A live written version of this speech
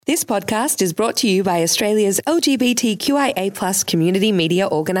This podcast is brought to you by Australia's LGBTQIA+ community media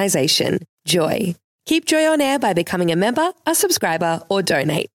organisation, Joy. Keep Joy on air by becoming a member, a subscriber, or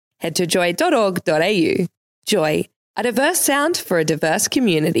donate. Head to joy.org.au. Joy, a diverse sound for a diverse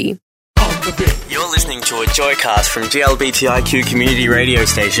community. You're listening to a Joycast from GLBTIQ community radio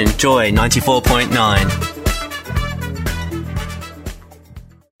station Joy 94.9.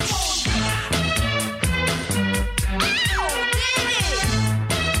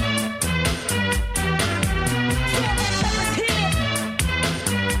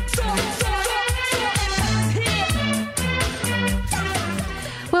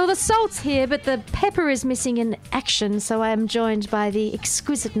 Well, the salt's here, but the pepper is missing in action, so I am joined by the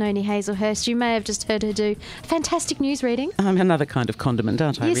exquisite Noni Hazelhurst. You may have just heard her do fantastic news reading. I'm another kind of condiment,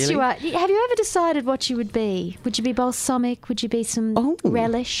 aren't I, yes, really? You are. Have you ever decided what you would be? Would you be balsamic? Would you be some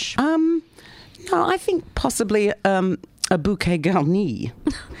relish? No, I think possibly a bouquet garni.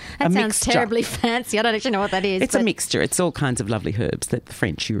 That sounds terribly fancy. I don't actually know what that is. It's a mixture. It's all kinds of lovely herbs that the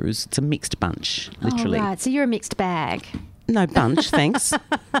French use. It's a mixed bunch, literally. Oh, right. So you're a mixed bag. No bunch, thanks.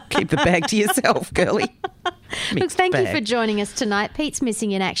 Keep the bag to yourself, girlie. Look, thank you for joining us tonight. Pete's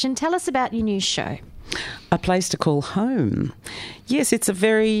missing in action. Tell us about your new show. A Place to Call Home. Yes, it's a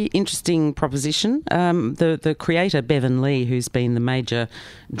very interesting proposition. The creator, Bevan Lee, who's been the major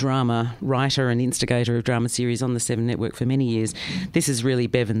drama writer and instigator of drama series on the Seven Network for many years, this is really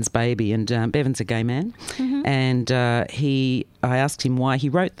Bevan's baby, and Bevan's a gay man. Mm-hmm. And I asked him why he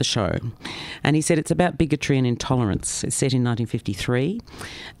wrote the show, and he said it's about bigotry and intolerance. It's set in 1953,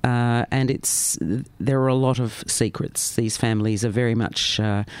 and there are a lot of secrets. These families are very much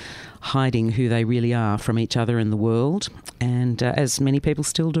hiding who they really are from each other in the world, and as many people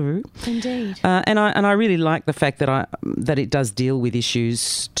still do. Indeed. And I really like the fact that it does deal with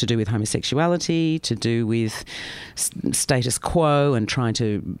issues to do with homosexuality, to do with status quo, and trying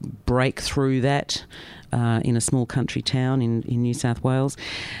to break through that in a small country town in New South Wales.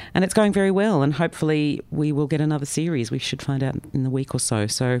 And it's going very well, and hopefully we will get another series. We should find out in the week or so.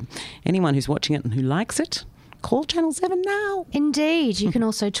 So anyone who's watching it and who likes it, call Channel 7 now. Indeed. You can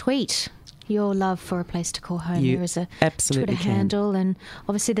also tweet your love for A Place to Call Home. There is a Twitter handle, and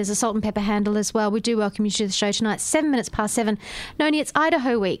obviously there's a Salt and Pepper handle as well. We do welcome you to the show tonight, 7 minutes past 7. Noni, it's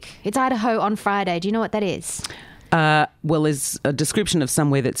Idaho week. It's Idaho on Friday. Do you know what that is? Well, there's a description of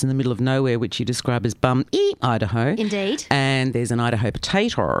somewhere that's in the middle of nowhere, which you describe as Idaho. Indeed. And there's an Idaho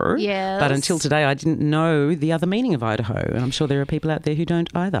potato. Yes. But until today, I didn't know the other meaning of Idaho, and I'm sure there are people out there who don't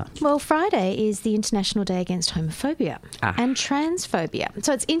either. Well, Friday is the International Day Against Homophobia and Transphobia.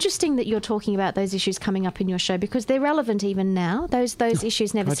 So it's interesting that you're talking about those issues coming up in your show, because they're relevant even now. Those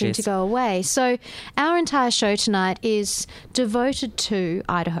issues never seem to go away. So our entire show tonight is devoted to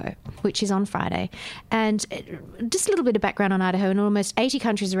Idaho, which is on Friday. And just a little bit of background on Idaho. In almost 80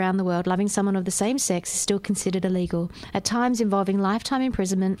 countries around the world, loving someone of the same sex is still considered illegal, at times involving lifetime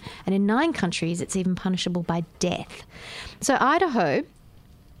imprisonment, and in 9 countries it's even punishable by death. So Idaho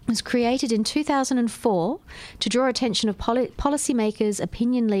was created in 2004 to draw attention of policymakers,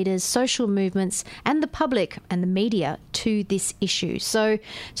 opinion leaders, social movements, and the public and the media to this issue. So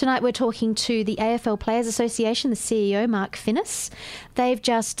tonight we're talking to the AFL Players Association, the CEO, Mark Finnis. They've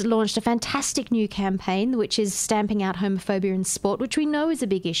just launched a fantastic new campaign, which is stamping out homophobia in sport, which we know is a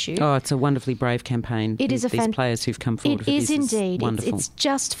big issue. Oh, it's a wonderfully brave campaign. It is these players who've come forward. It is indeed. Wonderful. It's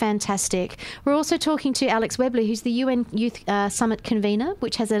just fantastic. We're also talking to Alex Webley, who's the UN Youth Summit convener,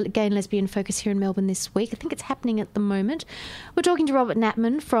 which has a gay and lesbian focus here in Melbourne this week. I think it's happening at the moment. We're talking to Robert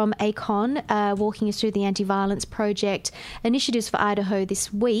Natman from ACON, walking us through the Anti-Violence Project initiatives for Idaho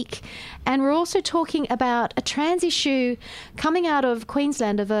this week. And we're also talking about a trans issue coming out of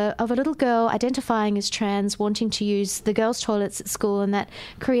Queensland of a little girl identifying as trans, wanting to use the girls' toilets at school, and that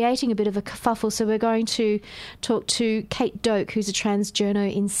creating a bit of a kerfuffle. So we're going to talk to Kate Doak, who's a trans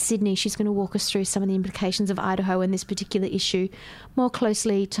journo in Sydney. She's going to walk us through some of the implications of Idaho and this particular issue more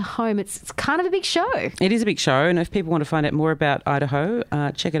closely to home. It's kind of a big show. It is a big show, and if people want to find out more about Idaho,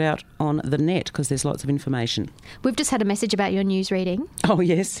 check it out on the net, because there's lots of information. We've just had a message about your news reading. Oh,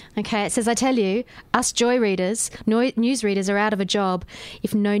 yes. Okay, it says, I tell you, us Joy readers, news readers are out of a job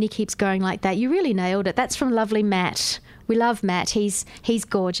if Noni keeps going like that. You really nailed it. That's from lovely Matt. We love Matt. He's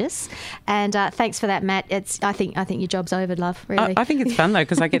gorgeous, and thanks for that, Matt. I think your job's over, love. Really, I think it's fun though,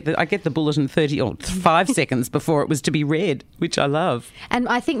 because I get the bulletin 5 seconds before it was to be read, which I love. And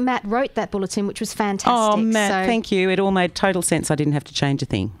I think Matt wrote that bulletin, which was fantastic. Oh, Matt, thank you. It all made total sense. I didn't have to change a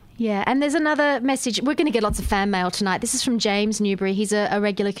thing. Yeah, and there's another message. We're going to get lots of fan mail tonight. This is from James Newbury. He's a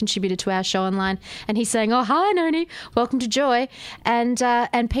regular contributor to our show online, and he's saying, "Oh, hi, Noni. Welcome to Joy." And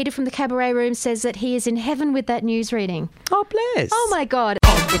Peter from the Cabaret Room says that he is in heaven with that news reading. Oh, bless. Oh, my God.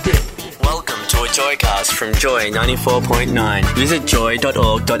 a bit. Welcome to a Joycast from Joy 94.9. Visit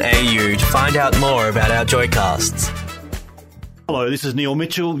joy.org.au to find out more about our Joycasts. Hello, this is Neil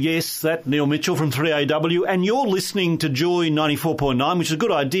Mitchell. Yes, that Neil Mitchell from 3AW, and you're listening to Joy 94.9, which is a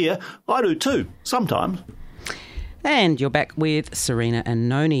good idea. I do too, sometimes. And you're back with Serena and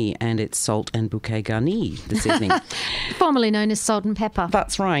Noni, and it's Salt and Bouquet Garni this evening. Formerly known as Salt and Pepper.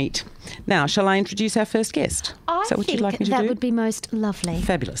 That's right. Now, shall I introduce our first guest? I Is that what think you'd like me to that do? would be most lovely.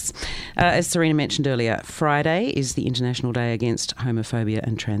 Fabulous. As Serena mentioned earlier, Friday is the International Day Against Homophobia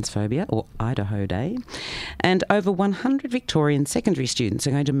and Transphobia, or Idaho Day. And over 100 Victorian secondary students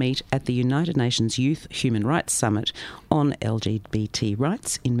are going to meet at the United Nations Youth Human Rights Summit on LGBT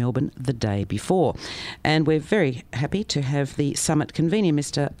rights in Melbourne the day before. And we're very happy to have the summit convener,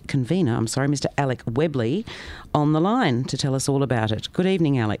 Mr. Alec Webley, on the line to tell us all about it. Good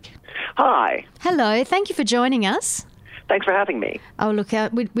evening, Alec. Hi. Hello, thank you for joining us. Thanks for having me. Oh, look,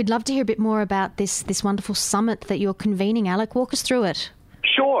 we'd love to hear a bit more about this wonderful summit that you're convening. Alec, walk us through it.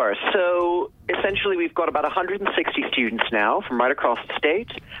 Sure. So essentially we've got about 160 students now from right across the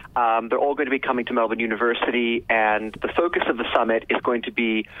state. They're all going to be coming to Melbourne University, and the focus of the summit is going to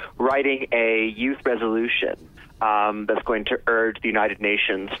be writing a youth resolution that's going to urge the United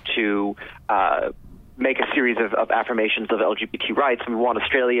Nations to make a series of affirmations of LGBT rights. And we want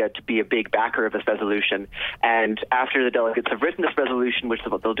Australia to be a big backer of this resolution. And after the delegates have written this resolution, which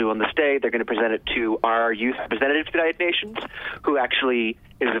is what they'll do on this day, they're going to present it to our youth representative to the United Nations, who actually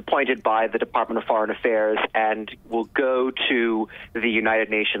is appointed by the Department of Foreign Affairs and will go to the United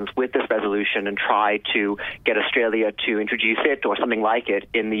Nations with this resolution and try to get Australia to introduce it or something like it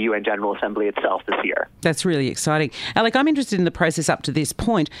in the UN General Assembly itself this year. That's really exciting. Alec, I'm interested in the process up to this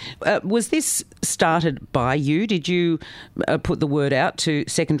point. Was this started by you? Did you put the word out to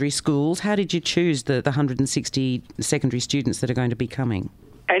secondary schools? How did you choose the 160 secondary students that are going to be coming?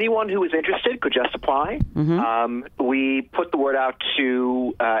 Anyone who was interested could just apply. Mm-hmm. We put the word out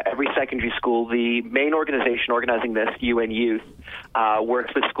to every secondary school. The main organization organizing this, UN Youth,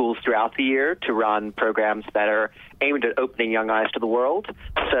 works with schools throughout the year to run programs that are aimed at opening young eyes to the world.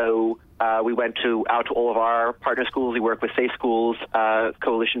 So we went out to all of our partner schools. We worked with Safe Schools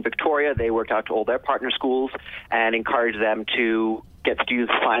Coalition Victoria. They worked out to all their partner schools and encouraged them to get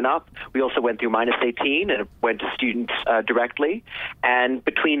students to sign up. We also went through -18 and went to students directly. And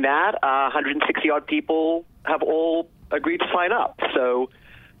between that, 160-odd people have all agreed to sign up. So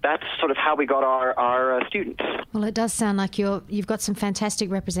that's sort of how we got our students. Well, it does sound like you've got some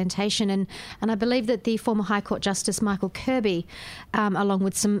fantastic representation, and I believe that the former High Court Justice Michael Kirby, along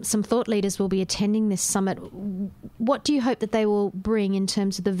with some thought leaders, will be attending this summit. What do you hope that they will bring in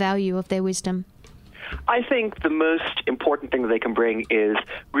terms of the value of their wisdom? I think the most important thing that they can bring is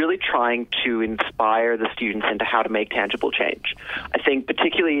really trying to inspire the students into how to make tangible change. I think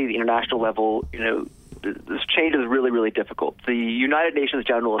particularly at the international level, this change is really, really difficult. The United Nations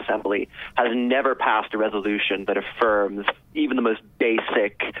General Assembly has never passed a resolution that affirms even the most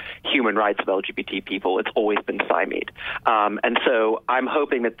basic human rights of LGBT people. It's always been stymied. And so I'm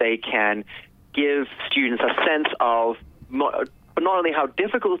hoping that they can give students a sense of but not only how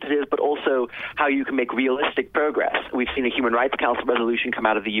difficult it is, but also how you can make realistic progress. We've seen a Human Rights Council resolution come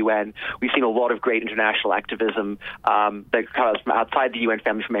out of the UN. We've seen a lot of great international activism that comes from outside the UN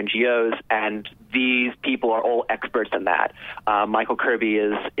family, from NGOs, and these people are all experts in that. Michael Kirby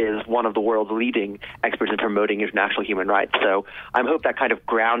is one of the world's leading experts in promoting international human rights. So I hope that kind of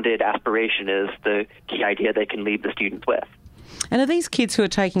grounded aspiration is the key idea they can leave the students with. And are these kids who are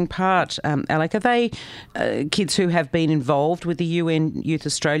taking part, Alec, are they kids who have been involved with the UN Youth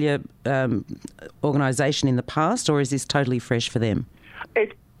Australia organisation in the past, or is this totally fresh for them?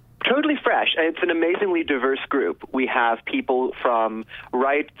 It's totally fresh. It's an amazingly diverse group. We have people from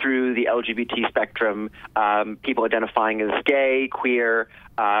right through the LGBT spectrum, people identifying as gay, queer,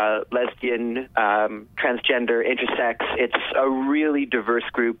 lesbian, transgender, intersex. It's a really diverse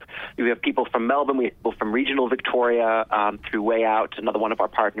group. We have people from Melbourne, we have people from regional Victoria, through Way Out, another one of our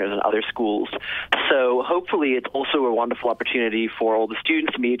partners, and other schools. So hopefully it's also a wonderful opportunity for all the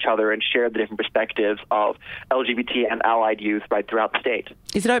students to meet each other and share the different perspectives of LGBT and allied youth right throughout the state.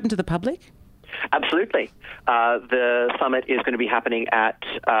 Is it open to the public? Absolutely. The summit is going to be happening at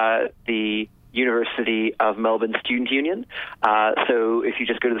the University of Melbourne Student Union. So if you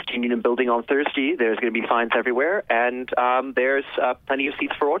just go to the Student Union building on Thursday, there's going to be signs everywhere, and there's plenty of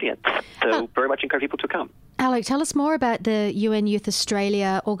seats for audience. So very much encourage people to come. Alec, tell us more about the UN Youth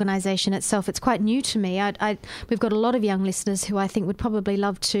Australia organisation itself. It's quite new to me. We've got a lot of young listeners who I think would probably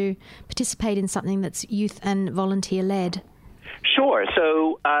love to participate in something that's youth and volunteer-led. Sure.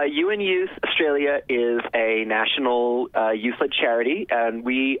 So UN Youth Australia is a national youth-led charity, and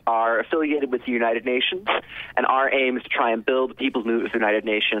we are affiliated with the United Nations, and our aim is to try and build the People's Movement of the United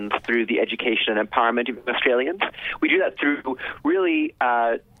Nations through the education and empowerment of Australians. We do that through really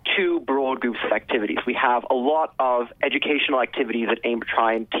two broad groups of activities. We have a lot of educational activities that aim to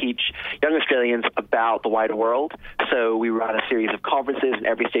try and teach young Australians about the wider world. So we run a series of conferences in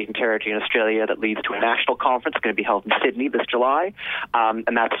every state and territory in Australia that leads to a national conference going to be held in Sydney this July.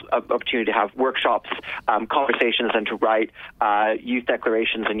 And that's an opportunity to have workshops, conversations, and to write youth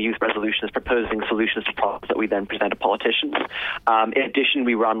declarations and youth resolutions proposing solutions to problems that we then present to politicians. In addition,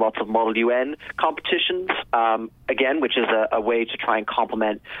 we run lots of Model UN competitions, again, which is a way to try and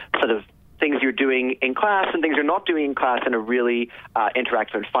complement sort of things you're doing in class and things you're not doing in class in a really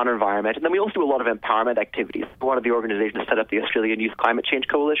interactive and fun environment. And then we also do a lot of empowerment activities. One of the organizations that set up the Australian Youth Climate Change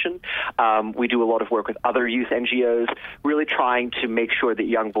Coalition. We do a lot of work with other youth NGOs, really trying to make sure that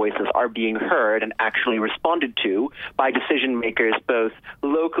young voices are being heard and actually responded to by decision makers both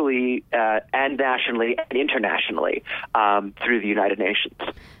locally and nationally and internationally through the United Nations.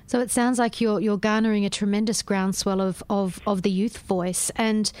 So it sounds like you're garnering a tremendous groundswell of the youth voice.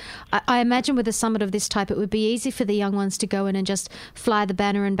 And I imagine with a summit of this type, it would be easy for the young ones to go in and just fly the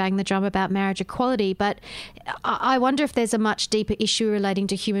banner and bang the drum about marriage equality. But I wonder if there's a much deeper issue relating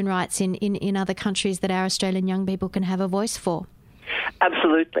to human rights in other countries that our Australian young people can have a voice for.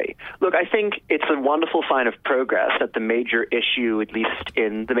 Absolutely. Look, I think it's a wonderful sign of progress that the major issue, at least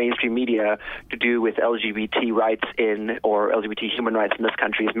in the mainstream media, to do with LGBT rights or LGBT human rights in this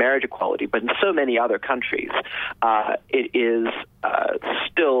country is marriage equality. But in so many other countries, it is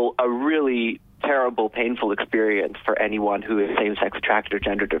still a really terrible, painful experience for anyone who is same-sex attracted or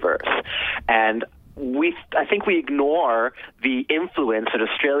gender diverse. And I think we ignore the influence that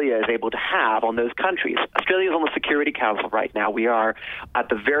Australia is able to have on those countries. Australia is on the Security Council right now. We are at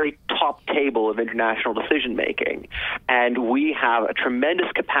the very top table of international decision-making, and we have a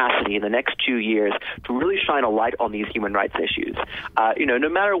tremendous capacity in the next 2 years to really shine a light on these human rights issues. No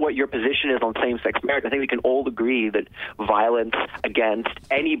matter what your position is on same-sex marriage, I think we can all agree that violence against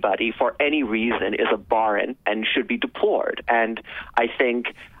anybody for any reason is abhorrent and should be deplored. And I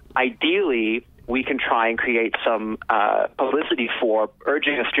think ideally we can try and create some publicity for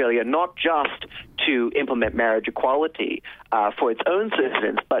urging Australia not just to implement marriage equality for its own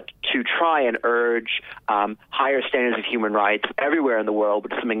citizens, but to try and urge higher standards of human rights everywhere in the world,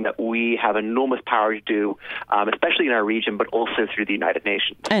 which is something that we have enormous power to do, especially in our region, but also through the United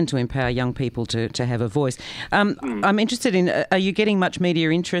Nations. And to empower young people to have a voice. I'm interested in, are you getting much media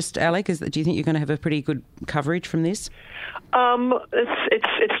interest, Alec? Do you think you're going to have a pretty good coverage from this?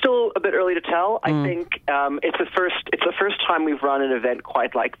 It's still a bit early to tell. I think it's the first time we've run an event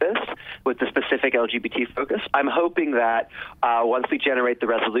quite like this with the specific LGBT focus. I'm hoping that once we generate the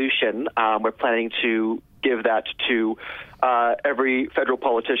resolution, we're planning to give that to every federal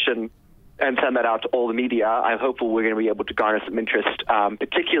politician and send that out to all the media. I'm hopeful we're going to be able to garner some interest,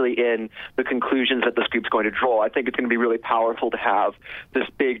 particularly in the conclusions that this group's going to draw. I think it's going to be really powerful to have this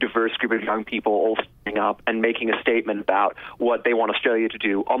big, diverse group of young people all standing up and making a statement about what they want Australia to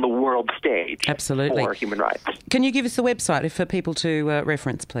do on the world stage. Absolutely. For human rights. Can you give us the website for people to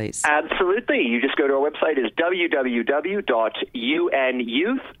reference, please? Absolutely. You just go to our website. It's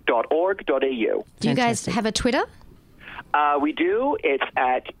www.unyouth.org.au. Do you guys have a Twitter? We do. It's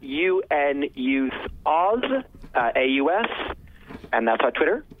at UN Youth Oz, AUS, and that's our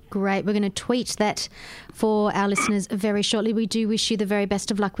Twitter. Great. We're going to tweet that for our listeners very shortly. We do wish you the very best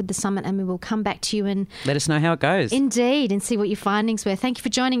of luck with the summit, and we will come back to you and let us know how it goes. Indeed, and see what your findings were. Thank you for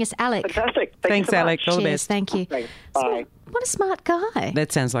joining us, Alec. Fantastic. Thanks, so Alec. All the Cheers. best. Thank you. Thanks. Bye. What a smart guy.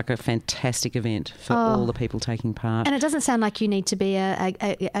 That sounds like a fantastic event for all the people taking part. And it doesn't sound like you need to be a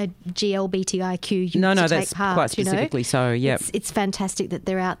GLBTIQ No, to that's take part, quite specifically so, yeah. It's fantastic that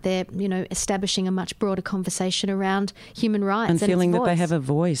they're out there, establishing a much broader conversation around human rights. And feeling that they have a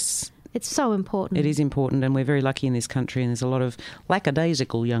voice. It's so important. It is important, and we're very lucky in this country, and there's a lot of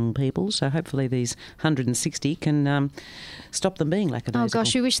lackadaisical young people, so hopefully these 160 can stop them being lackadaisical. Oh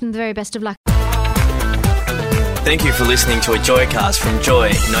gosh, we wish them the very best of luck. Thank you for listening to a Joycast from Joy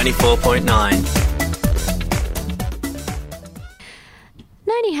 94.9.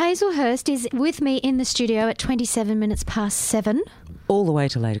 Noni Hazelhurst is with me in the studio at 27 minutes past 7. All the way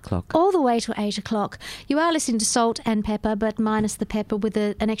till 8 o'clock. All the way to 8 o'clock. You are listening to Salt and Pepper, but minus the pepper with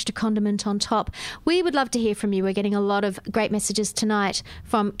an extra condiment on top. We would love to hear from you. We're getting a lot of great messages tonight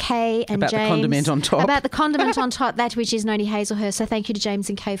from Kay and about James. About the condiment on top. About the condiment on top, that which is Noni Hazelhurst. So thank you to James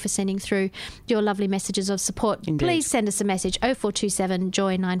and Kay for sending through your lovely messages of support. Indeed. Please send us a message, 0427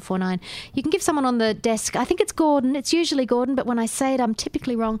 Joy 949. You can give someone on the desk, I think it's Gordon, it's usually Gordon, but when I say it, I'm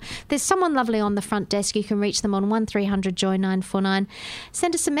typically wrong. There's someone lovely on the front desk. You can reach them on 1300 Joy 949.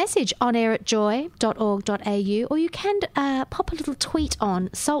 Send us a message on air at joy.org.au, or you can pop a little tweet on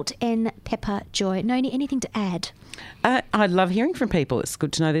Salt and Pepper Joy. Noni, anything to add? I love hearing from people. It's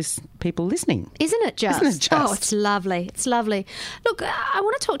good to know there's people listening. Isn't it just? Isn't it just? Oh, it's lovely. It's lovely. Look, I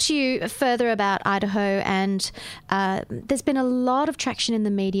want to talk to you further about Idaho, and there's been a lot of traction in the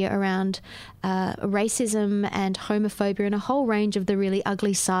media around racism and homophobia and a whole range of the really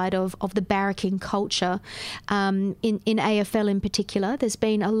ugly side of the barracking culture. In AFL in particular, there's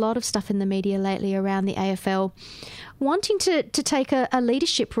been a lot of stuff in the media lately around the AFL wanting to take a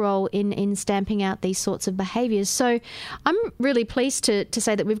leadership role in stamping out these sorts of behaviours. So I'm really pleased to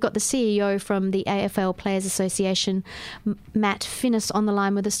say that we've got the CEO from the AFL Players Association, Matt Finnis, on the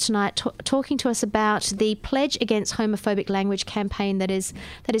line with us tonight, talking to us about the Pledge Against Homophobic Language campaign that is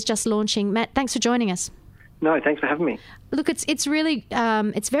just launching. Matt, thanks for joining us. No, thanks for having me. Look, it's really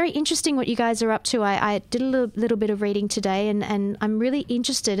it's very interesting what you guys are up to. I did a little bit of reading today, and I'm really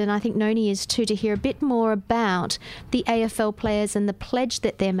interested, and I think Noni is too, to hear a bit more about the AFL players and the pledge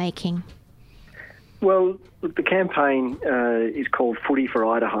that they're making. Well, look, the campaign is called Footy for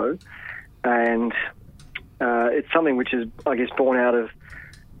Idaho, and it's something which is, I guess, born out of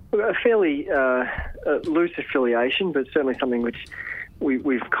a fairly loose affiliation, but certainly something which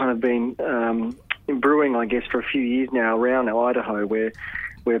we've kind of been brewing, I guess, for a few years now around Idaho,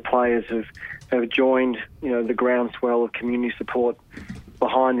 where players have joined, the groundswell of community support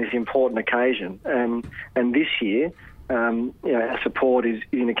behind this important occasion. And this year, our support is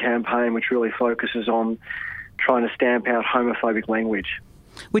in a campaign which really focuses on trying to stamp out homophobic language,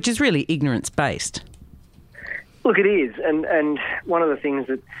 which is really ignorance-based. Look, it is, and one of the things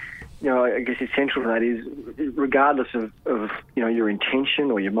that I guess essential to that is, regardless of your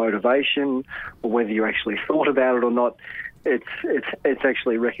intention or your motivation, or whether you actually thought about it or not, it's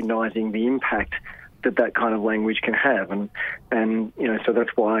actually recognising the impact that kind of language can have, and so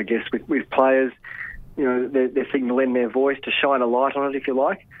that's why, I guess, with players, they're seeking to lend their voice, to shine a light on it, if you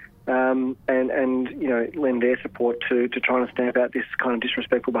like, and lend their support to trying to stamp out this kind of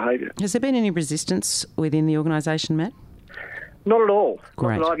disrespectful behaviour. Has there been any resistance within the organisation, Matt? Not at all.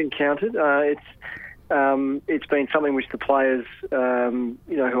 Great. Not that I've encountered. It's been something which the players,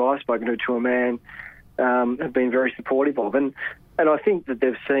 who I've spoken to a man, have been very supportive of, and I think that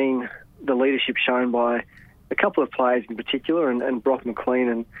they've seen the leadership shown by a couple of players in particular, and Brock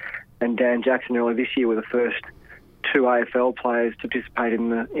McLean and Dan Jackson earlier this year were the first two AFL players to participate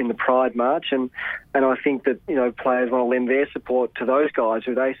in the Pride March, and I think that players want to lend their support to those guys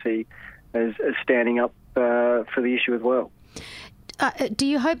who they see as standing up for the issue as well. Do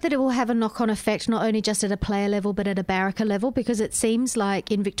you hope that it will have a knock-on effect, not only just at a player level but at a barracker level? Because it seems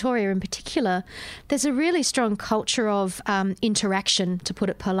like in Victoria in particular, there's a really strong culture of interaction, to put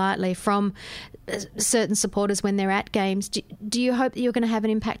it politely, from certain supporters when they're at games. Do you hope that you're going to have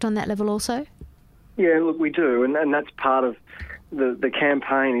an impact on that level also? Yeah, look, we do, and that's part of the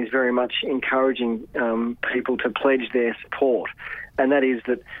campaign, is very much encouraging people to pledge their support. And that is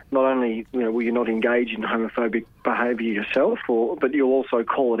that not only will you not engage in homophobic behaviour yourself, but you'll also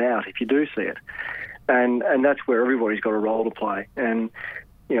call it out if you do see it. And that's where everybody's got a role to play. And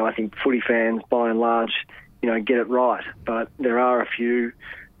I think footy fans, by and large, get it right. But there are a few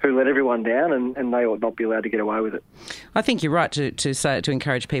who let everyone down, and they ought not be allowed to get away with it. I think you're right to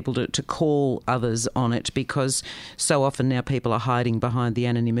encourage people to call others on it, because so often now people are hiding behind the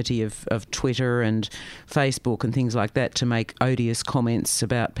anonymity of Twitter and Facebook and things like that to make odious comments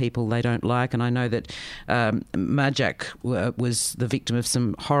about people they don't like. And I know that Majak was the victim of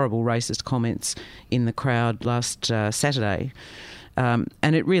some horrible racist comments in the crowd last Saturday.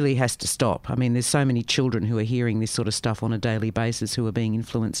 And it really has to stop. I mean, there's so many children who are hearing this sort of stuff on a daily basis who are being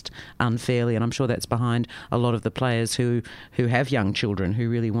influenced unfairly, and I'm sure that's behind a lot of the players who have young children who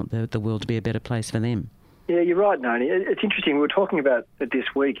really want the world to be a better place for them. Yeah, you're right, Noni. It's interesting. We were talking about it this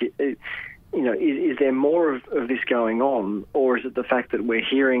week. Is there more of this going on, or is it the fact that we're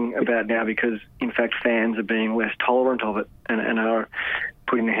hearing about now because, in fact, fans are being less tolerant of it and are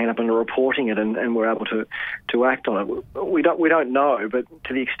putting their hand up and reporting it, and we're able to act on it? We don't know, but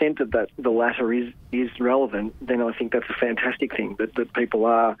to the extent that the latter is relevant, then I think that's a fantastic thing, that people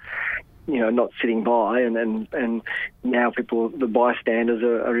are not sitting by, and now the bystanders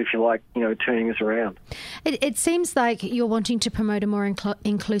are, if you like, turning us around. It seems like you're wanting to promote a more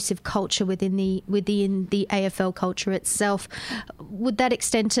inclusive culture within the AFL culture itself. Would that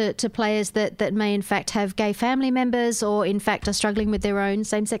extend to players that may in fact have gay family members, or in fact are struggling with their own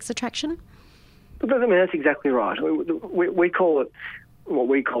same-sex attraction? That's exactly right. We call it. What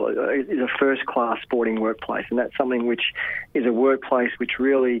we call it is a first-class sporting workplace, and that's something which is a workplace which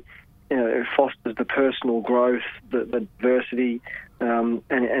really fosters the personal growth, the diversity, and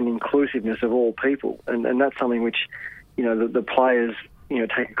inclusiveness of all people, and that's something which the players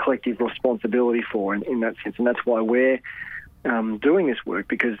take a collective responsibility for in that sense, and that's why we're doing this work,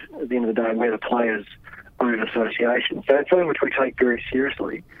 because at the end of the day we're the players' own association. So it's something which we take very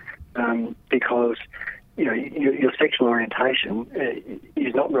seriously, because your sexual orientation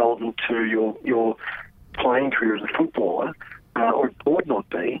is not relevant to your playing career as a footballer, or it would not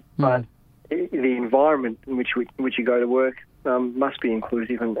be, but the environment in which you go to work must be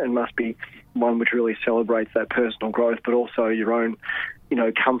inclusive and must be one which really celebrates that personal growth, but also your own,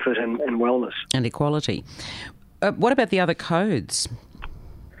 comfort and wellness. And equality. What about the other codes?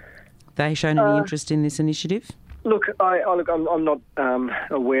 They shown any interest in this initiative? Look, I'm not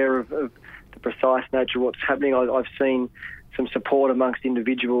aware of the precise nature of what's happening. I've seen some support amongst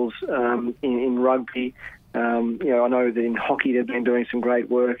individuals in rugby. I know that in hockey they've been doing some great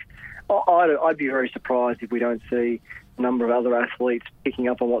work. I'd be very surprised if we don't see a number of other athletes picking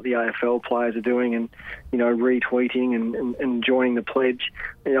up on what the AFL players are doing and, retweeting and joining the pledge.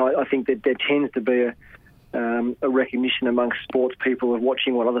 I think that there tends to be a recognition amongst sports people of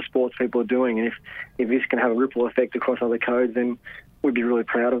watching what other sports people are doing, and if this can have a ripple effect across other codes, then we'd be really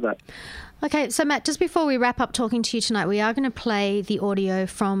proud of that. Okay, so Matt, just before we wrap up talking to you tonight, we are going to play the audio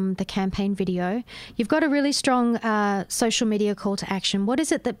from the campaign video. You've got a really strong social media call to action. What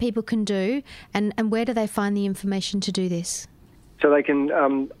is it that people can do, and where do they find the information to do this? So they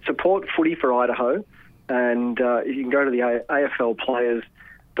can support Footy for Idaho, and you can go to the AFLplayers.com.au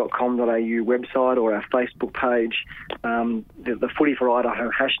website or our Facebook page, the Footy for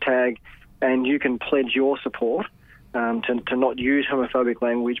Idaho hashtag, and you can pledge your support to not use homophobic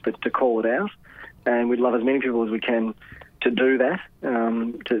language, but to call it out. And we'd love as many people as we can to do that,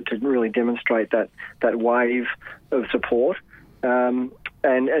 to really demonstrate that wave of support. And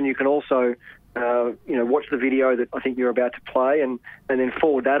you can also, watch the video that I think you're about to play, and then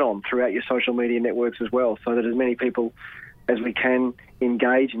forward that on throughout your social media networks as well, so that as many people as we can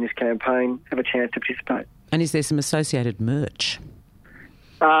engage in this campaign have a chance to participate. And is there some associated merch?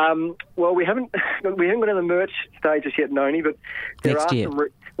 Well, we haven't got to the merch stage just yet, Noni, but there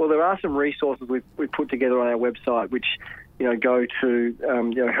are some resources we've put together on our website which go to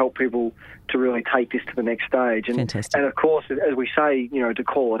help people to really take this to the next stage. And, fantastic. And of course, as we say, to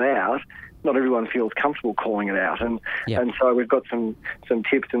call it out, not everyone feels comfortable calling it out, and so we've got some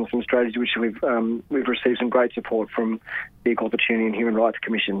tips and some strategies which we've received some great support from the Equal Opportunity and Human Rights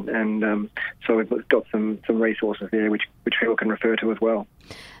Commission, and so we've got some resources there which people can refer to as well.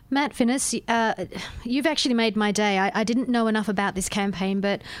 Matt Finnis, you've actually made my day. I didn't know enough about this campaign,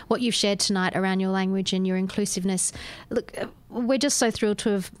 but what you've shared tonight around your language and your inclusiveness, look, we're just so thrilled to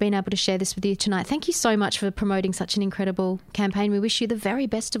have been able to share this with you tonight. Thank you so much for promoting such an incredible campaign. We wish you the very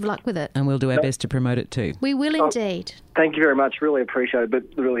best of luck with it. And we'll do our best to promote it too. We will indeed. Thank you very much. Really appreciate it. But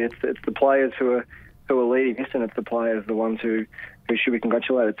really, it's the players who are leading this, and it's the players, the ones who should be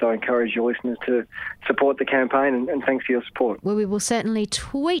congratulated. So I encourage your listeners to support the campaign, and thanks for your support. Well, we will certainly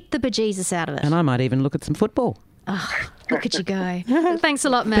tweet the bejesus out of it. And I might even look at some football. Oh, look at you go. Thanks a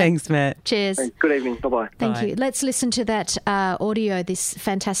lot, Matt. Thanks, Matt. Cheers. Good evening. Bye-bye. Thank you. Let's listen to that audio, this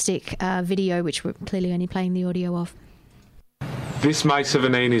fantastic video, which we're clearly only playing the audio of. This May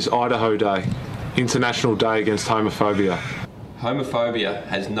 17 is Idaho Day, International Day Against Homophobia. Homophobia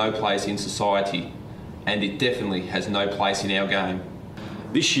has no place in society, and it definitely has no place in our game.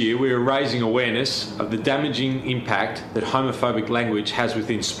 This year we are raising awareness of the damaging impact that homophobic language has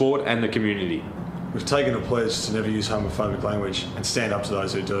within sport and the community. We've taken a pledge to never use homophobic language and stand up to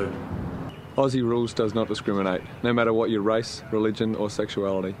those who do. Aussie Rules does not discriminate, no matter what your race, religion or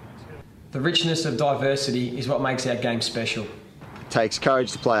sexuality. The richness of diversity is what makes our game special. It takes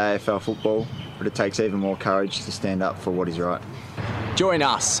courage to play AFL football, but it takes even more courage to stand up for what is right. Join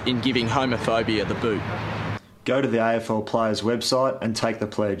us in giving homophobia the boot. Go to the AFL Players website and take the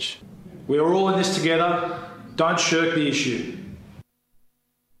pledge. We are all in this together. Don't shirk the issue.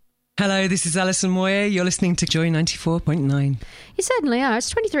 Hello, this is Alison Moyer. You're listening to Joy 94.9. You certainly are.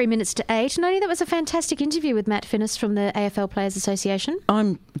 It's 23 minutes to 8. Noni, that was a fantastic interview with Matt Finnis from the AFL Players Association.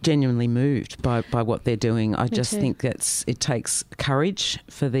 I'm genuinely moved by what they're doing. I just think it takes courage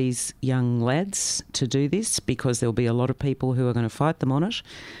for these young lads to do this, because there'll be a lot of people who are going to fight them on it.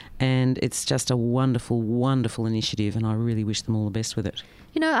 And it's just a wonderful, wonderful initiative, and I really wish them all the best with it.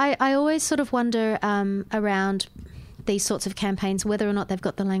 You know, I always sort of wonder around these sorts of campaigns whether or not they've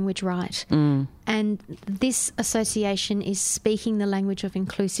got the language right. And this association is speaking the language of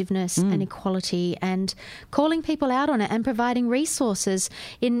inclusiveness and equality, and calling people out on it, and providing resources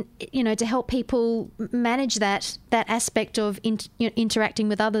to help people manage that aspect of interacting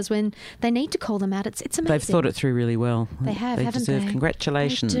with others when they need to call them out. It's amazing. They've thought it through really well. They have, haven't deserve they?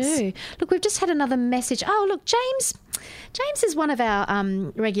 Congratulations. They do. Look, we've just had another message. Oh, look, James is one of our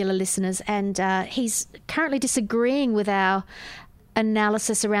regular listeners, and he's currently disagreeing with our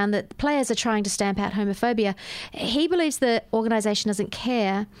analysis around that players are trying to stamp out homophobia. He believes the organisation doesn't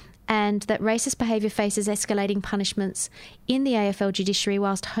care, and that racist behaviour faces escalating punishments in the AFL judiciary,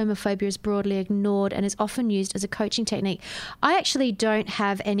 whilst homophobia is broadly ignored and is often used as a coaching technique. I actually don't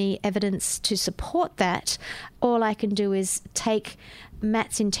have any evidence to support that. All I can do is take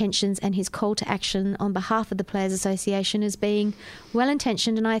Matt's intentions and his call to action on behalf of the Players Association as being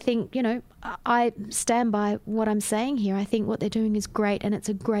well-intentioned, and I think, I stand by what I'm saying here. I think what they're doing is great, and it's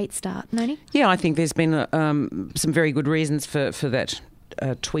a great start. Noni? Yeah, I think there's been some very good reasons for that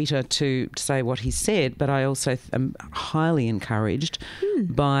tweeter to say what he said, but I also am highly encouraged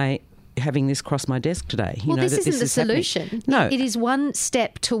by having this cross my desk today. This isn't the solution. No. It is one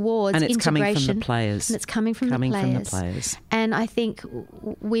step towards integration. And it's integration. coming from the players. And it's coming from the players. And I think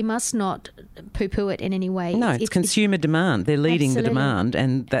we must not poo-poo it in any way. No, it's consumer demand. They're leading the demand,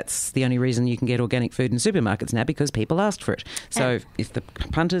 and that's the only reason you can get organic food in supermarkets now, because people asked for it. So if the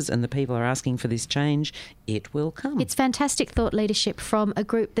punters and the people are asking for this change, it will come. It's fantastic thought leadership from a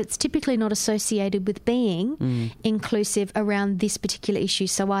group that's typically not associated with being inclusive around this particular issue.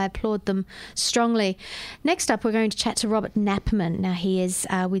 So I applaud them strongly. Next up, we're going to chat to Robert Knapman. Now, he is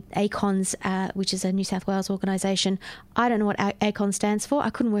with ACONS, which is a New South Wales organisation. I don't know what ACON stands for. I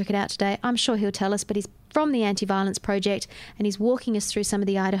couldn't work it out today. I'm sure he'll tell us, but he's from the Anti-Violence Project, and he's walking us through some of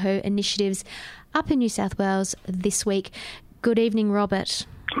the Idaho initiatives up in New South Wales this week. Good evening, Robert.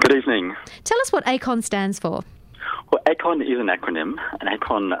 Good evening. Tell us what ACON stands for. Well, ACON is an acronym, and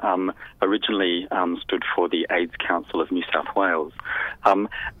ACON originally stood for the AIDS Council of New South Wales.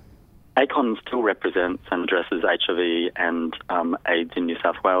 ACON still represents and addresses HIV and AIDS in New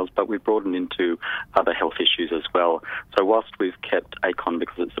South Wales, but we've broadened into other health issues as well. So whilst we've kept ACON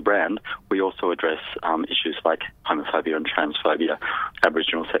because it's a brand, we also address issues like homophobia and transphobia,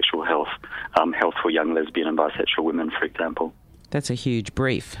 Aboriginal sexual health, health for young lesbian and bisexual women, for example. That's a huge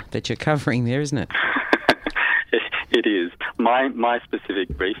brief that you're covering there, isn't it? It is. My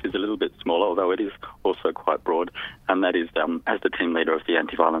specific brief is a little bit smaller, although it is also quite broad, and that is as the team leader of the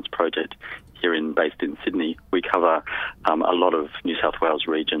Anti-Violence Project based in Sydney, we cover a lot of New South Wales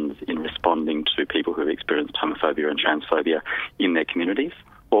regions in responding to people who have experienced homophobia and transphobia in their communities,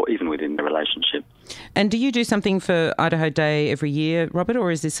 or even within their relationship. And do you do something for Idaho Day every year, Robert, or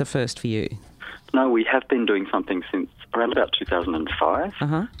is this a first for you? No, we have been doing something since around about 2005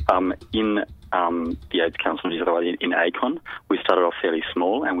 in the AIDS Council of New South Wales, in ACON. We started off fairly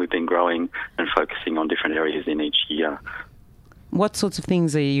small, and we've been growing and focusing on different areas in each year. What sorts of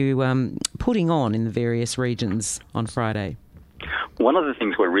things are you putting on in the various regions on Friday? One of the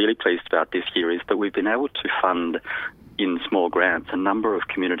things we're really pleased about this year is that we've been able to fund in small grants a number of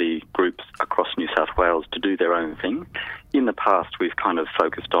community groups across New South Wales to do their own thing. In the past, we've kind of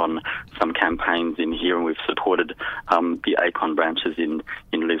focused on some campaigns in here, and we've supported the ACON branches in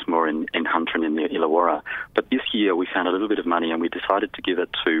Lismore, in Hunter and in the Illawarra. But this year we found a little bit of money, and we decided to give it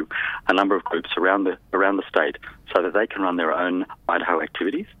to a number of groups around the state so that they can run their own Idaho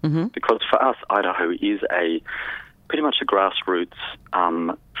activities. Because for us, Idaho is pretty much a grassroots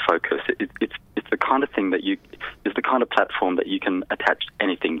focus. It's the kind of thing is the kind of platform that you can attach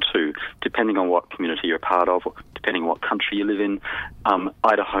anything to, depending on what community you're a part of, or depending on what country you live in.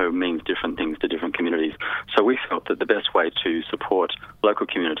 Idaho means different things to different communities. So we felt that the best way to support local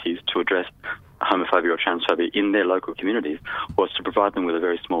communities to address homophobia or transphobia in their local communities was to provide them with a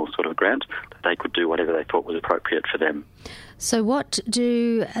very small sort of grant that they could do whatever they thought was appropriate for them. So what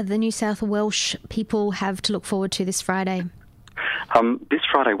do the New South Welsh people have to look forward to this Friday? This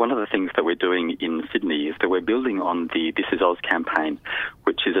Friday, one of the things that we're doing in Sydney is that we're building on the This Is Oz campaign,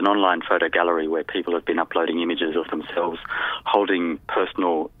 which is an online photo gallery where people have been uploading images of themselves holding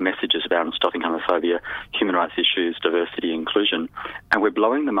personal messages about stopping homophobia, human rights issues, diversity, inclusion, and we're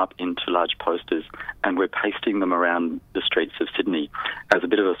blowing them up into large posters and we're pasting them around the streets of Sydney as a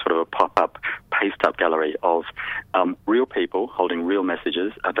bit of a sort of a pop-up, paste-up gallery of real people holding real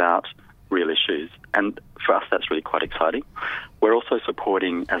messages about real issues. And for us, that's really quite exciting. We're also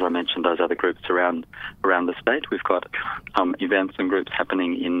supporting, as I mentioned, those other groups around the state. We've got events and groups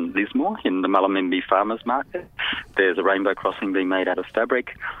happening in Lismore, in the Mullumbimby Farmers Market. There's a rainbow crossing being made out of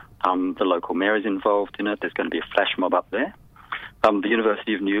fabric. The local mayor is involved in it. There's going to be a flash mob up there. The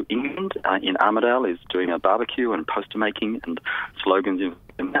University of New England in Armidale is doing a barbecue and poster making and slogans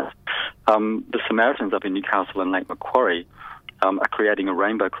in that. The Samaritans up in Newcastle and Lake Macquarie are creating a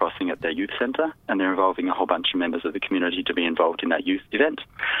rainbow crossing at their youth centre, and they're involving a whole bunch of members of the community to be involved in that youth event.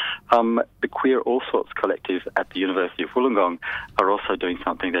 The Queer All Sorts Collective at the University of Wollongong are also doing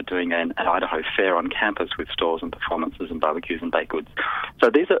something. They're doing an Idaho fair on campus with stalls and performances and barbecues and baked goods.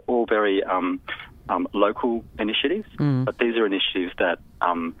 So these are all very local initiatives, but these are initiatives that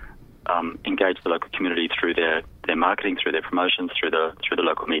engage the local community through their marketing, through their promotions, through the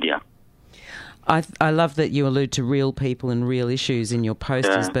local media. I love that you allude to real people and real issues in your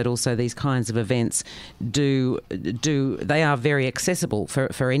posters, but also these kinds of events they are very accessible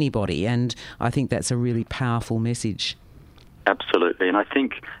for anybody, and I think that's a really powerful message. Absolutely, and I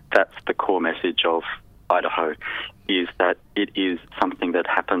think that's the core message of Idaho, is that it is something that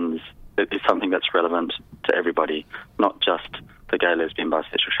happens, it is something that's relevant to everybody, not just the gay, lesbian,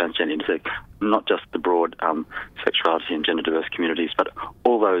 bisexual, transgender, intersex, not just the broad sexuality and gender diverse communities, but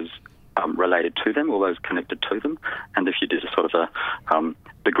all those related to them, all those connected to them. And if you did a sort of a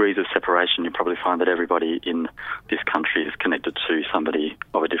degrees of separation, you probably find that everybody in this country is connected to somebody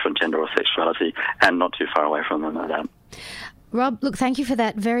of a different gender or sexuality and not too far away from them at that. Rob, look, thank you for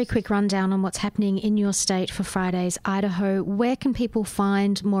that very quick rundown on what's happening in your state for Friday's Idaho. Where can people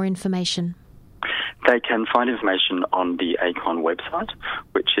find more information? They can find information on the ACON website,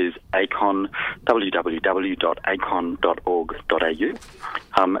 which is www.acon.org.au.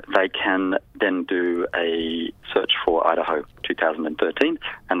 They can then do a search for Idaho 2013,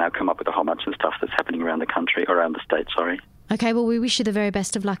 and they'll come up with a whole bunch of stuff that's happening around the country, around the state, sorry. Okay, well, we wish you the very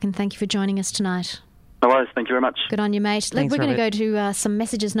best of luck, and thank you for joining us tonight. No worries, thank you very much. Good on you, mate. Thanks, we're going to Robert. go to some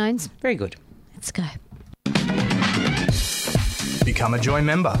messages, Knowns. Very good. Let's go. Become a Joy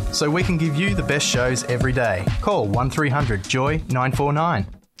member so we can give you the best shows every day. Call 1300 Joy 949.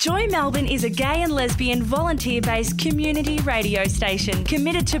 Joy Melbourne is a gay and lesbian volunteer-based community radio station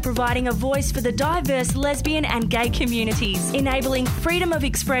committed to providing a voice for the diverse lesbian and gay communities, enabling freedom of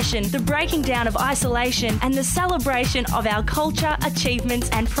expression, the breaking down of isolation, and the celebration of our culture, achievements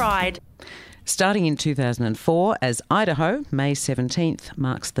and pride. Starting in 2004, as Idaho, May 17th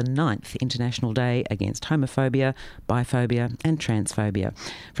marks the 9th International Day Against Homophobia, Biphobia and Transphobia.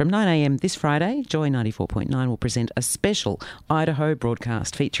 From 9am this Friday, Joy 94.9 will present a special Idaho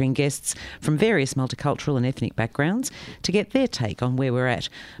broadcast featuring guests from various multicultural and ethnic backgrounds to get their take on where we're at,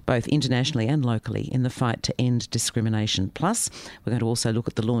 both internationally and locally, in the fight to end discrimination. Plus, we're going to also look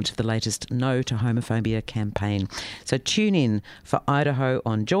at the launch of the latest No to Homophobia campaign. So tune in for Idaho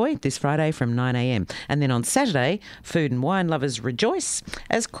on Joy this Friday from 9am. And then on Saturday, food and wine lovers rejoice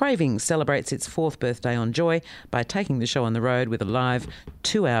as Cravings celebrates its 4th birthday on Joy by taking the show on the road with a live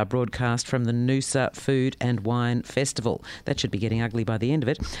 2-hour broadcast from the Noosa Food and Wine Festival. That should be getting ugly by the end of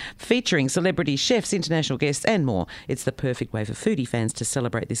it. Featuring celebrity chefs, international guests and more. It's the perfect way for foodie fans to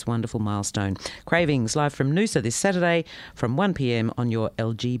celebrate this wonderful milestone. Cravings live from Noosa this Saturday from 1pm on your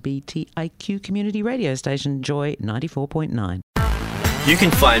LGBTIQ community radio station Joy 94.9. You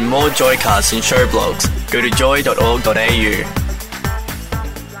can find more Joycasts and show blogs. Go to joy.org.au.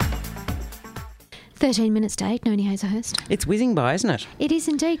 13 minutes to 8, Noni Hazlehurst. It's whizzing by, isn't it? It is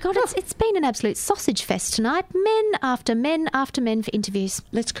indeed. God, it's been an absolute sausage fest tonight. Men after men after men for interviews.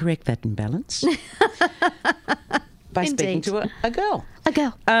 Let's correct that imbalance. By speaking Indeed. to a girl. A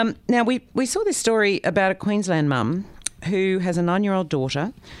girl. Now, we saw this story about a Queensland mum who has a 9-year-old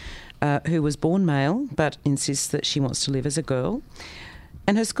daughter who was born male but insists that she wants to live as a girl.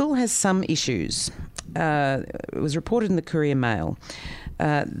 And her school has some issues. It was reported in the Courier Mail.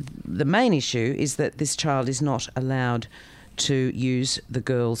 The main issue is that this child is not allowed to use the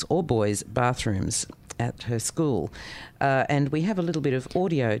girls' or boys' bathrooms at her school. And we have a little bit of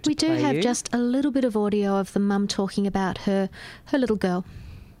audio to We do play have you. just a little bit of audio of the mum talking about her little girl.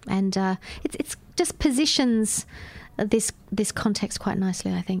 And it's just positions this context quite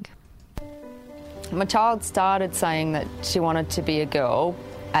nicely, I think. My child started saying that she wanted to be a girl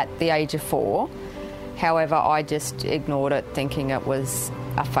at the age of 4. However, I just ignored it, thinking it was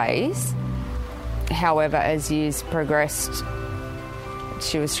a phase. However, as years progressed,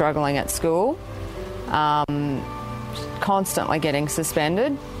 she was struggling at school, constantly getting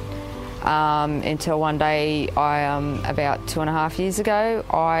suspended, until one day, about 2.5 years ago,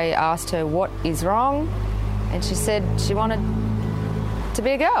 I asked her what is wrong, and she said she wanted to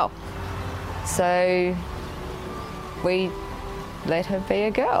be a girl. So we let her be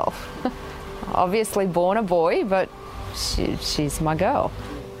a girl. Obviously born a boy, but she's my girl.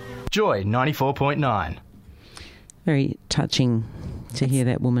 Joy 94.9. Very touching to hear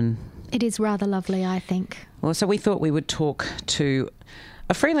that woman. It is rather lovely, I think. Well, so we thought we would talk to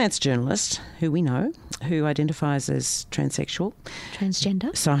a freelance journalist who we know, who identifies as transsexual.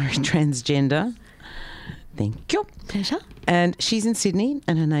 Transgender. Thank you. Pleasure. And she's in Sydney,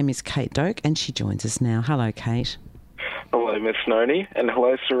 and her name is Kate Doak, and she joins us now. Hello, Kate. Hello, Miss Noni, and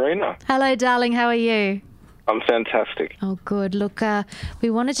hello, Serena. Hello, darling. How are you? I'm fantastic. Oh, good. Look, we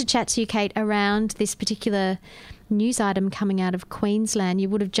wanted to chat to you, Kate, around this particular news item coming out of Queensland. You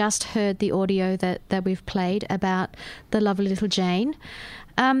would have just heard the audio that we've played about the lovely little Jane.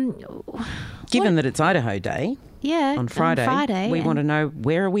 Given that it's Idaho Day, on Friday, we want to know,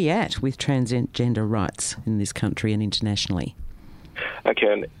 where are we at with transgender rights in this country and internationally?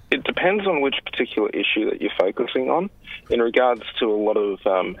 Okay, and it depends on which particular issue that you're focusing on. In regards to a lot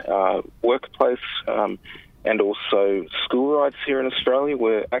of workplace and also school rights here in Australia,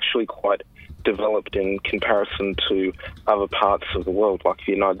 we're actually quite developed in comparison to other parts of the world, like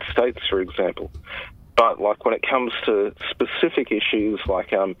the United States, for example. But like when it comes to specific issues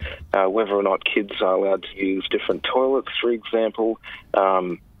like whether or not kids are allowed to use different toilets, for example,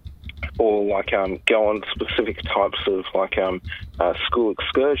 or like go on specific types of like school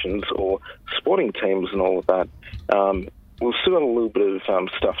excursions or sporting teams and all of that, we've still got a little bit of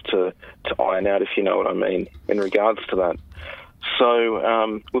stuff to iron out, if you know what I mean, in regards to that.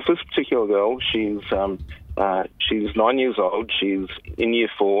 So with this particular girl, she's 9 years old. She's in year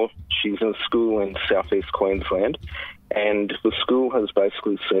 4. She's in a school in southeast Queensland, and the school has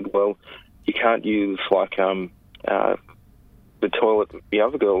basically said, well, you can't use like the toilet the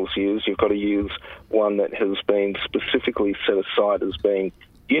other girls use. You've got to use one that has been specifically set aside as being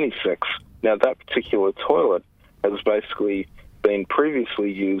unisex. Now, that particular toilet has basically been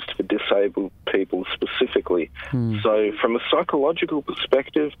previously used for disabled people specifically. So from a psychological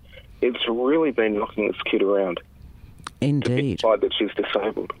perspective, it's really been knocking this kid around. Indeed. Despite that she's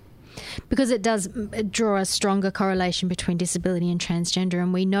disabled. Because it does draw a stronger correlation between disability and transgender,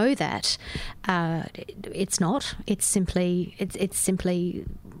 and we know that it's not. It's simply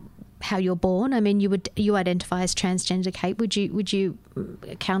how you're born. I mean, you identify as transgender, Kate. Would you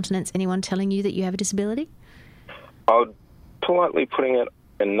countenance anyone telling you that you have a disability? I'd politely putting it,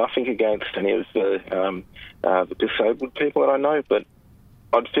 and nothing against any of the disabled people that I know, but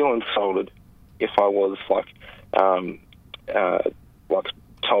I'd feel insulted if I was like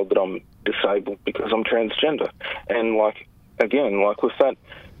told that I'm disabled because I'm transgender. And like again, like with that,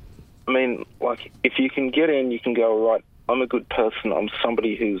 I mean, like if you can get in, you can go, all right, I'm a good person, I'm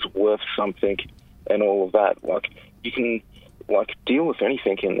somebody who's worth something and all of that. Like you can like deal with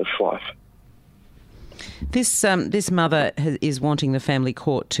anything in this life. This mother is wanting the family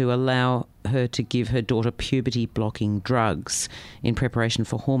court to allow her to give her daughter puberty-blocking drugs in preparation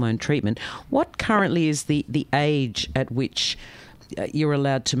for hormone treatment. What currently is the age at which you're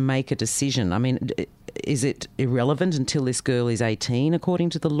allowed to make a decision? I mean, is it irrelevant until this girl is 18 according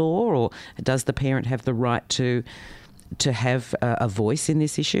to the law, or does the parent have the right to have a voice in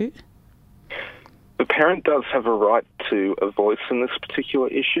this issue? The parent does have a right to a voice in this particular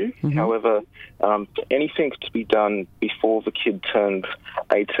issue. Mm-hmm. However, for anything to be done before the kid turns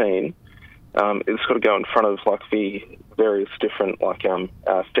 18, it's got to go in front of like the various different like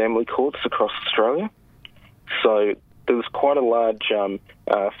family courts across Australia. So there's quite a large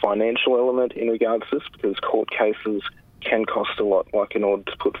financial element in regards to this because court cases can cost a lot, like in order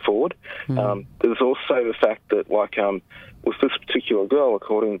to put forward. Mm. There's also the fact that like with this particular girl,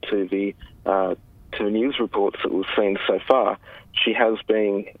 according to the news reports that we've seen so far, she has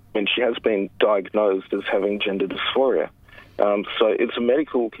been diagnosed as having gender dysphoria. So it's a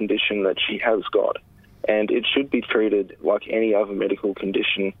medical condition that she has got, and it should be treated like any other medical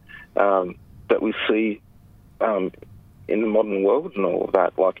condition that we see in the modern world and all of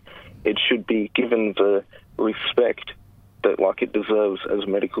that. Like, it should be given the respect that it deserves as a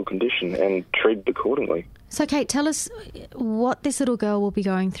medical condition and treated accordingly. So, Kate, tell us what this little girl will be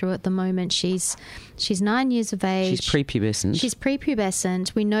going through at the moment. She's 9 years of age. She's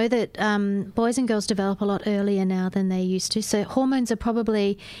prepubescent. We know that boys and girls develop a lot earlier now than they used to. So hormones are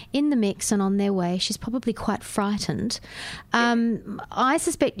probably in the mix and on their way. She's probably quite frightened. I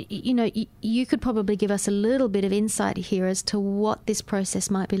suspect, you could probably give us a little bit of insight here as to what this process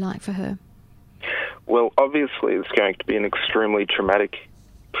might be like for her. Well, obviously it's going to be an extremely traumatic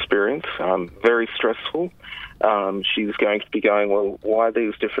experience, very stressful. She's going to be going, well, why are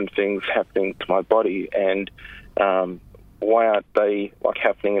these different things happening to my body, and why aren't they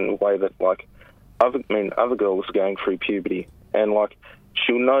happening in a way that other girls are going through puberty, and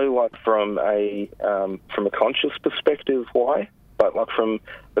she'll know from a conscious perspective why, but from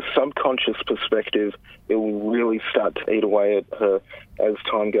a subconscious perspective, it will really start to eat away at her as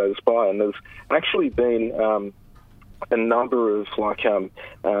time goes by. And there's actually been a number of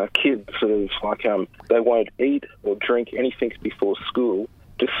kids that have they won't eat or drink anything before school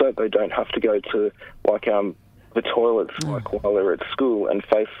just so they don't have to go to the toilets while they're at school and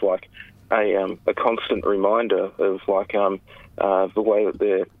face a constant reminder of the way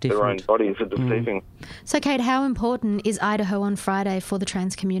that their own bodies are deceiving. So, Kate, how important is Idaho on Friday for the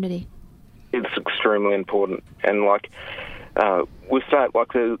trans community? It's extremely important, and with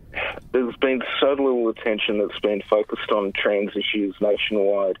that, there's been so little attention that's been focused on trans issues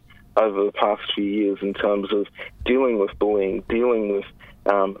nationwide over the past few years in terms of dealing with bullying, dealing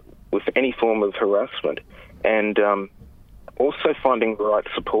with any form of harassment, and also finding the right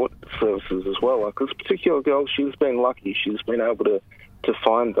support services as well. This particular girl, she's been lucky; she's been able to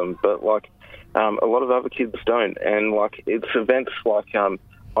find them, but a lot of other kids don't, and it's events like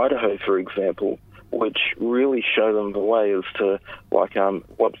Idaho, for example, which really show them the way as to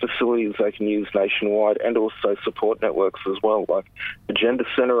what facilities they can use nationwide, and also support networks as well, the Gender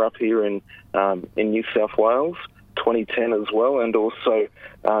Centre up here in New South Wales, 2010 as well, and also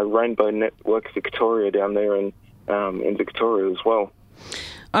Rainbow Network Victoria down there in Victoria as well.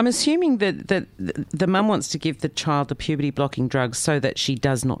 I'm assuming that the mum wants to give the child the puberty-blocking drugs so that she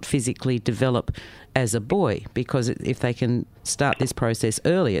does not physically develop as a boy, because if they can start this process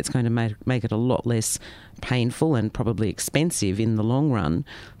early, it's going to make it a lot less painful and probably expensive in the long run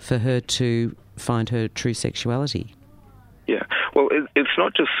for her to find her true sexuality. Yeah, well, it's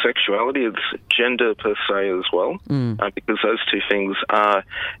not just sexuality, it's gender per se as well, because those two things are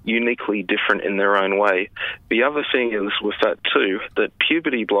uniquely different in their own way. The other thing is with that too, that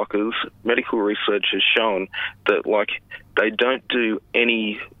puberty blockers, medical research has shown that they don't do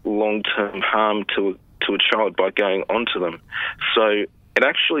any long-term harm to a child by going onto them. So it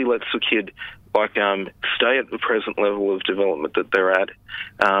actually lets the kid stay at the present level of development that they're at,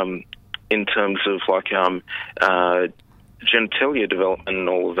 in terms of genitalia development and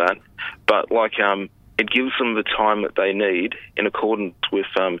all of that, but it gives them the time that they need in accordance with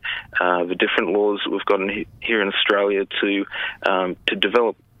the different laws that we've got here in Australia to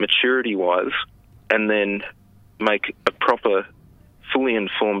develop maturity-wise, and then make a proper, fully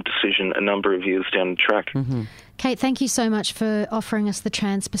informed decision a number of years down the track. Mm-hmm. Kate, thank you so much for offering us the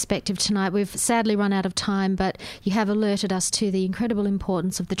trans perspective tonight. We've sadly run out of time, but you have alerted us to the incredible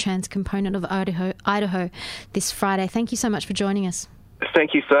importance of the trans component of Idaho this Friday. Thank you so much for joining us.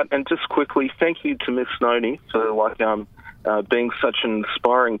 Thank you for that. And just quickly, thank you to Miss Snowden for being such an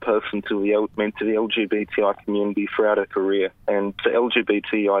inspiring person to the LGBTI community throughout her career. And to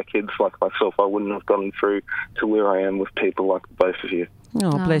LGBTI kids like myself, I wouldn't have gotten through to where I am with people like both of you.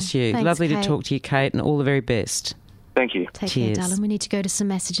 Oh, bless you. Thanks, Lovely Kate. to talk to you, Kate, and all the very best. Thank you. Take care, darling. We need to go to some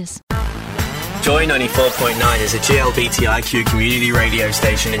messages. Joy 94.9 is a GLBTIQ community radio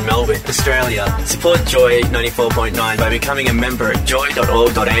station in Melbourne, Australia. Support Joy 94.9 by becoming a member at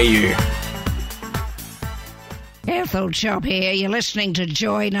joy.org.au. Ethel Chop here. You're listening to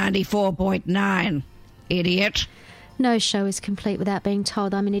Joy 94.9. Idiot. No show is complete without being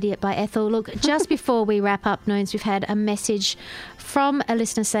told I'm an idiot by Ethel. Look, just before we wrap up, Nones, we've had a message from a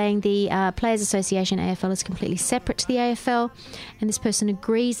listener saying the Players Association AFL is completely separate to the AFL, and this person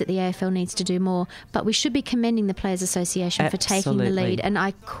agrees that the AFL needs to do more, but we should be commending the Players Association for taking the lead, and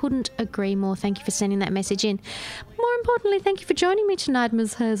I couldn't agree more. Thank you for sending that message in. More importantly, thank you for joining me tonight,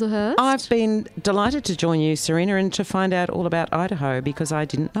 Ms. Hazelhurst. I've been delighted to join you, Serena, and to find out all about Idaho, because I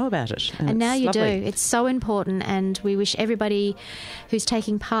didn't know about it. And now you lovely. do. It's so important, and we wish everybody who's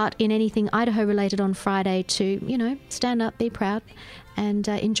taking part in anything Idaho related on Friday to, stand up, be proud, and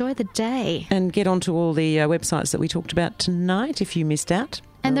enjoy the day. And get onto all the websites that we talked about tonight if you missed out.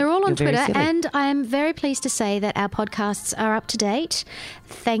 And they're all on You're very Twitter, silly. and I'm very pleased to say that our podcasts are up to date,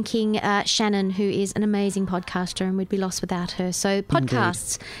 thanking Shannon, who is an amazing podcaster, and we'd be lost without her. So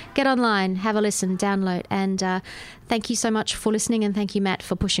podcasts, get online, have a listen, download, and thank you so much for listening, and thank you, Matt,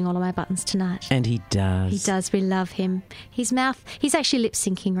 for pushing all of my buttons tonight. And he does. He does. We love him. His mouth, he's actually lip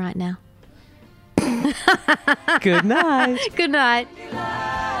syncing right now. Good night. Good night.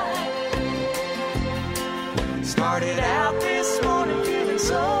 Started out this morning feeling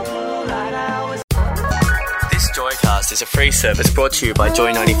so full like I was. This Joycast is a free service brought to you by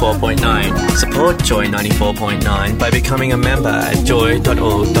Joy 94.9. Support Joy 94.9 by becoming a member at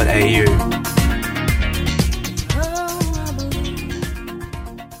joy.org.au.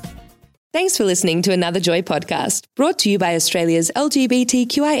 Thanks for listening to another Joy podcast, brought to you by Australia's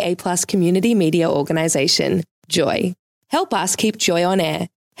LGBTQIA+ community media organisation, Joy. Help us keep Joy on air.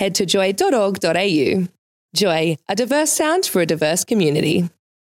 Head to joy.org.au. Joy, a diverse sound for a diverse community.